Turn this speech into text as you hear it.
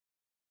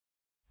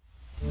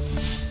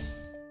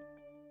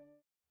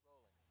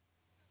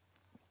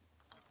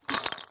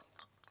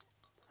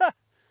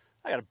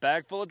got a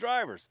bag full of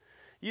drivers.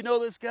 You know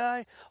this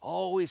guy?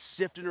 Always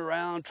sifting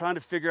around, trying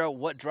to figure out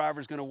what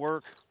driver's gonna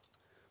work.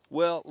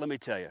 Well, let me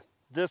tell you,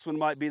 this one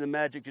might be the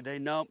magic today.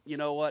 No, you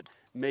know what?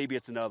 Maybe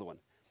it's another one.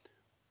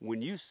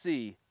 When you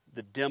see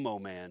the demo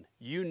man,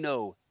 you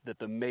know that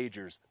the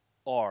majors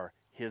are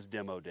his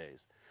demo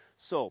days.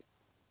 So,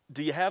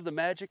 do you have the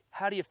magic?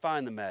 How do you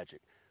find the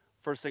magic?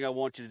 First thing I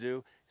want you to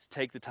do is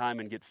take the time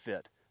and get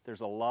fit.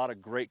 There's a lot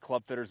of great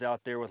club fitters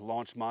out there with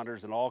launch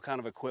monitors and all kind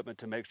of equipment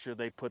to make sure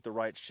they put the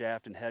right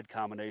shaft and head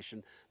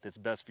combination that's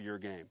best for your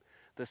game.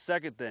 The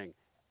second thing,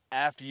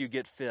 after you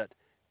get fit,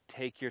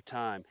 take your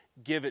time.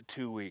 Give it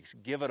 2 weeks,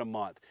 give it a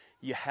month.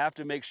 You have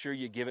to make sure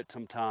you give it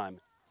some time.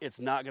 It's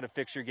not going to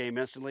fix your game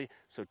instantly,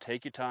 so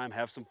take your time,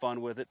 have some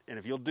fun with it, and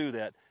if you'll do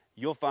that,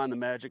 you'll find the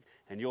magic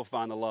and you'll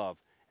find the love.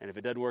 And if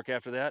it doesn't work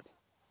after that,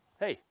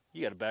 hey,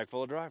 you got a bag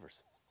full of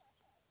drivers.